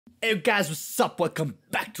Hey guys, what's up? Welcome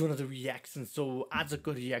back to another reaction. So,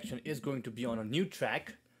 Azak's reaction is going to be on a new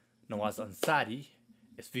track. Nawaj Ansari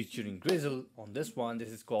is featuring Grizzle on this one. This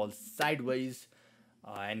is called Sideways.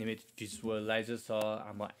 Animated visualizers.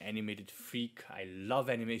 I'm an animated freak. I love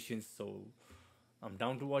animations, so I'm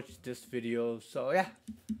down to watch this video. So yeah,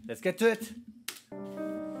 let's get to it.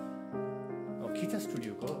 Oh, Kita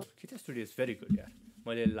Studio go. Kita Studio is very good, yeah.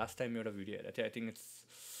 मैले last time एउटा video हेरेको थिएँ. I think it's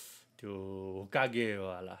त्यो होकागे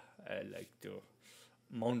वाला like त्यो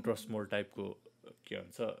Mount रसमोर टाइपको के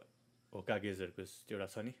भन्छ होकागेजहरूको एउटा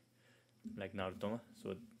छ नि like नारुतोमा. So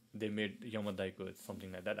they made यमदाईको something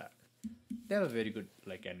like that. They have a very good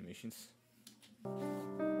like animations.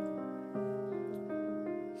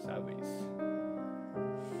 Sideways.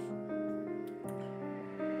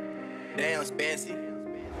 Damn, fancy.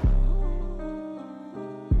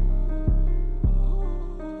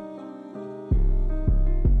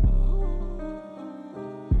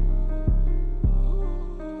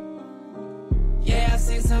 Yeah, I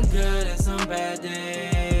seen some good and some bad days.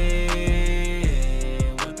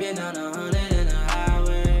 Whipping on 100 in the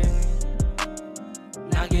highway.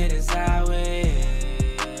 Not getting sideways.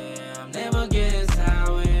 I'm never getting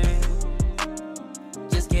sideways.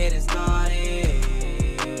 Just getting started.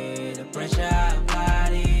 The pressure I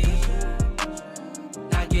applied it.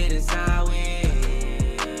 Not getting sideways.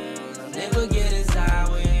 I'm never getting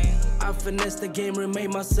sideways. I finesse the game, remain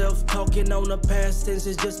myself, talking on the past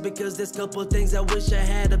tenses just because there's couple things I wish I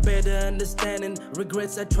had a better understanding.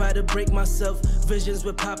 Regrets I try to break myself, visions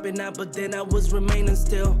were popping out but then I was remaining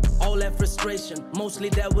still. All that frustration, mostly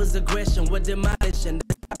that was aggression, with demolition.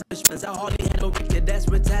 I hardly had no wicked, that's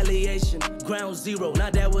retaliation. Ground zero, now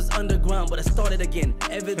that was underground, but I started again.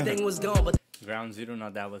 Everything was gone, but Ground zero, now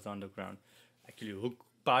that was underground. Actually, hook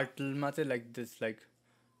part like this, like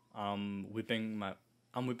I'm whipping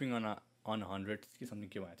on 100 something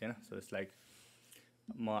के भएको थिएन. So it's like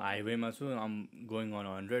म हाइवेमा छु, I'm going on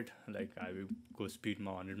 100, like हाइवेको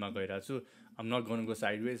स्पिडमा 100मा गइरहेको छु. I'm not going to go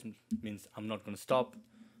sideways means I'm not going to stop.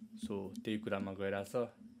 So त्यही कुरामा गइरहेछ.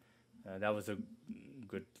 That was a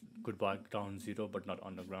good part, ground zero but not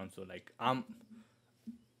underground. So like I'm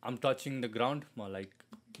touching the ground, more like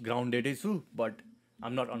grounded छु, but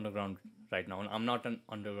I'm not underground right now. I'm not an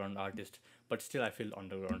underground artist, but still I feel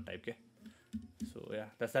underground type के. So yeah,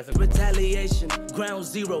 that's a retaliation. Ground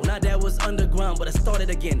zero, now that was underground, but I started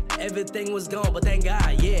again. Everything was gone, but thank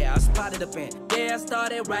God, yeah, I spotted a pen. Yeah, I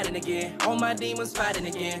started writing again. All my demons fighting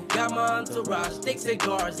again. Got my entourage, sticks and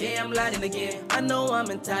guards, yeah, I'm lighting again. I know I'm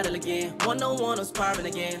entitled again. 101, I'm spiraling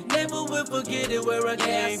again. Never will forget it where I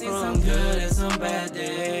came from. Some good and some bad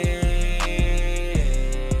days.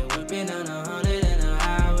 Whipping on 100 in the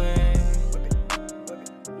highway.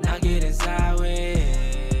 Not getting sideways.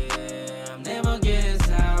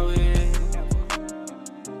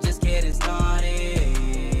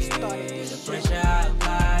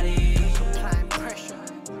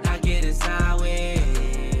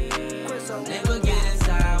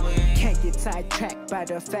 Sidetracked by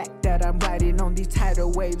the fact that I'm riding on these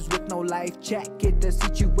tidal waves with no life jacket. The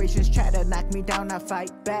situations try to knock me down, I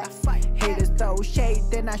fight back. Haters throw shade,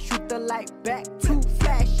 then I shoot the light back. Too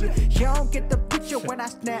flashy, you don't get the picture when I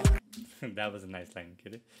snap. That was a nice line,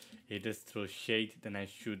 kid. Haters throw shade, then I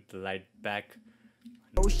shoot the light back.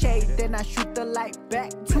 No shade, then I shoot the light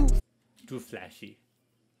back. Too flashy.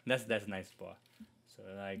 That's nice part. So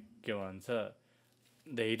like, go on, sir.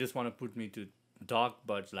 The haters want to put me to dark,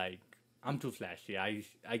 but like I'm too flashy.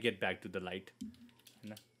 I get back to the light.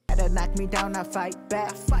 Try to knock me down, I fight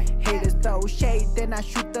back. Haters throw shade, then I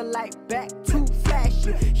shoot the light back. Too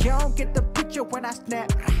flashy, you don't get the picture when I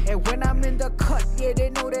snap. And when I'm in the cut, yeah,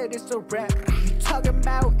 they know that it's a rap. You talking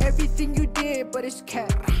about everything you did, but it's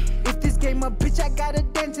cap. If this game a bitch, I got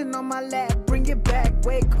it dancing on my lap. Bring it back,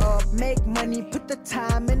 wake up, make money, put the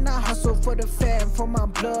time in. I hustle for the fam, for my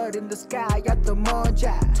blood in the sky, got the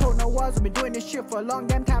moja. Told Nawaj, I've been doing this shit for a long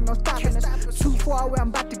damn time, no stopping us. Too far where I'm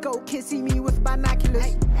about to go, can't see me with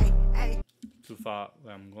binoculars. Too far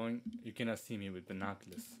where I'm going, you cannot see me with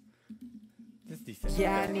binoculars. Just decent.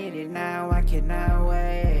 Yeah, I need it now, I cannot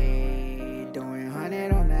wait. Doing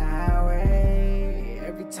 100 on the highway.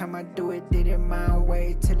 Every time I do it, did it my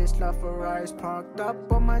way. Till this love Ferrari's parked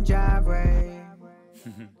up on my driveway.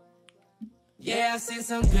 Yeah, I seen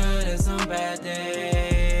some good and some bad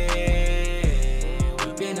days.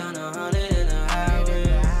 We've been on 100 in the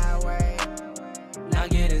highway. Not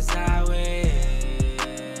getting sideways.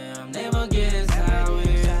 I'm never getting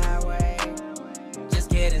sideways. Just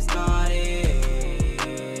getting started.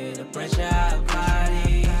 The pressure I applied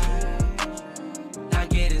it. Not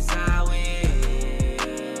getting sideways.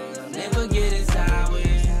 I'm never getting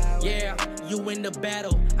sideways. Yeah, you in the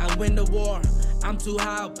battle. I win the war. I'm too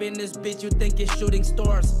high up in this bitch, you think it's shooting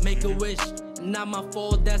stars. Make a wish, not my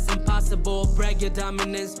fault, that's impossible. Brag your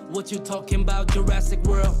dominance, what you talking about, Jurassic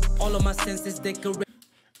World. All of my senses decorate.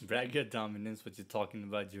 Brag your dominance, what you're talking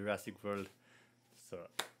about, Jurassic World. So,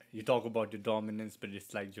 you talk about your dominance, but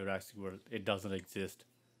it's like Jurassic World. It doesn't exist.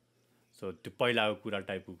 So, त्यो पहिलाको कुरा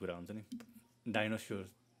टाइपको कुरा हुन्छ नि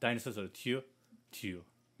डाइनोसर्सहरू थियो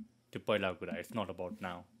त्यो पहिलाको कुरा it's not about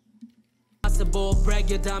now Brag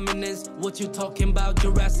your dominance, what you talking about,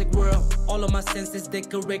 Jurassic World. All of my senses they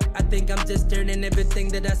correct. I think I'm just turning everything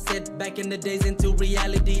that I said back in the days into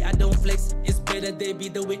reality. I don't flex, it's better they be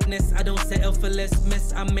the witness. I don't settle for less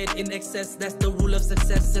mess, I'm made in excess. That's the rule of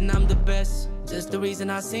success and I'm the best. Just the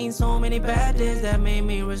reason I seen so many bad days that made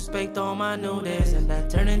me respect all my new days, and that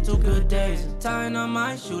turned into good days. Tying on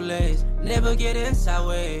my shoelace, never getting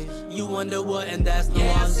sideways. You wonder what, and that's no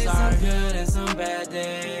answer. Some good and some bad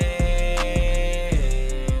days.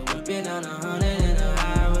 Been on 100 in the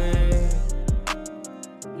highway,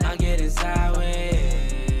 not getting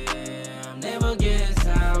sideways. I'm never getting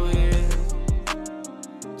sideways,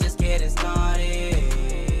 just getting started.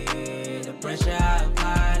 The pressure I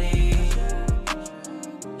applied it,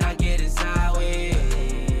 not getting sideways.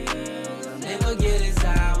 I'm never getting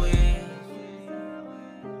sideways.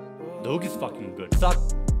 The hook is fucking good. Suck.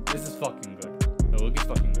 This is fucking good. The hook is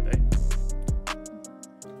fucking good, right?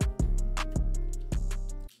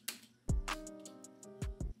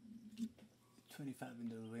 In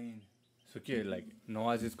the rain. So okay, like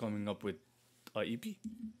Nawaj is coming up with a EP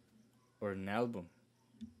or an album.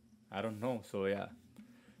 I don't know. So yeah,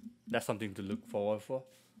 that's something to look forward for.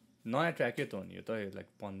 नयाँ ट्र्याकै त हो नि यो त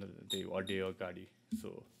like 15 day or day अगाडि. So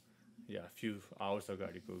yeah, few hours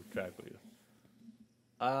अगाडिको track हो यो.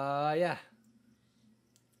 Yeah.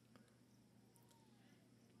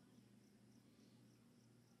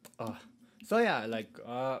 So yeah, like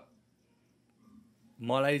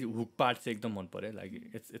मलाई hook part चाहिँ एकदम मन पर्यो like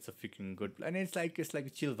it's a फिकिङ good and it's like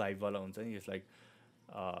chill भाइबवाला हुन्छ नि it's like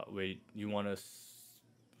way you one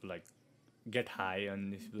like get high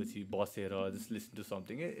अनि त्यसपछि बसेर just listen to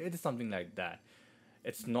something it is something like that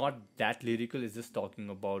it's not that lyrical is just talking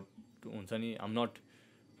about हुन्छ नि आम नट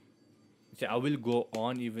I will go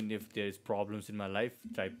on even if there is problems in my life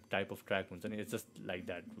type of track हुन्छ नि it's just like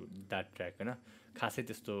that track होइन खासै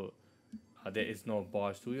त्यस्तो there is no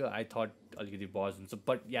bars to you. I thought अलिकति bars हुन्छ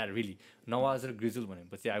but yeah really Nawaj raw Grizzle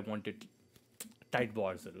भनेपछि I wanted tight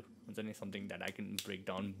bars हुन्छ नि something that I can break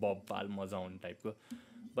down bob ball मजा आउने टाइपको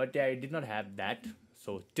but yeah I did not have that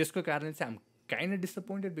so त्यसको कारण चाहिँ I'm kind of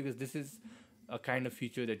disappointed because this is a kind of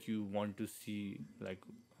feature that you want to see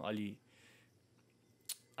like अलि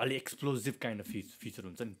explosive kind of feature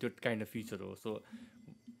हुन्छ नि त्यो kind of feature हो so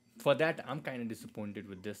for that I'm kind of disappointed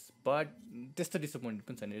with this but just a disappointed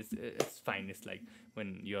concern it's fine it's like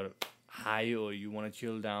when you're high or you want to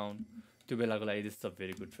chill down to be like this is a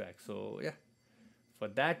very good track so yeah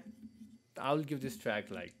for that I'll give this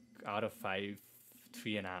track like out of 5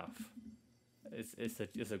 3.5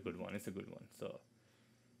 it's a good one so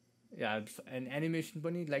yeah and animation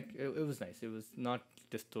bunny like it was nice it was not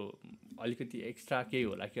just to alikati extra ke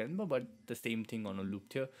hola ke but the same thing on a loop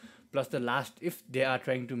थियो plus the last if they are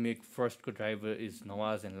trying to make first co driver is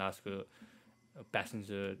Nawaz and last co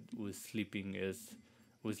passenger who is sleeping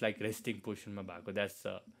who's like resting position ma bhako that's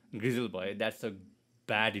Grizzle boy that's a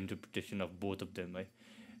bad interpretation of both of them right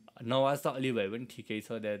Nawaz ta ali bhayo pani thikai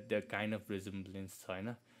cha that the kind of resemblance cha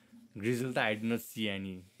haina Grizzle ta I did not see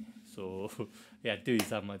any so yeah त्यो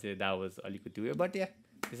हिसाबमा चाहिँ that was अलिकति उयो but yeah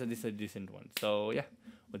this is a decent one so yeah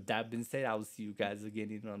with that being said I will see you guys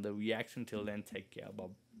again in another reaction till then take care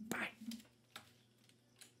bye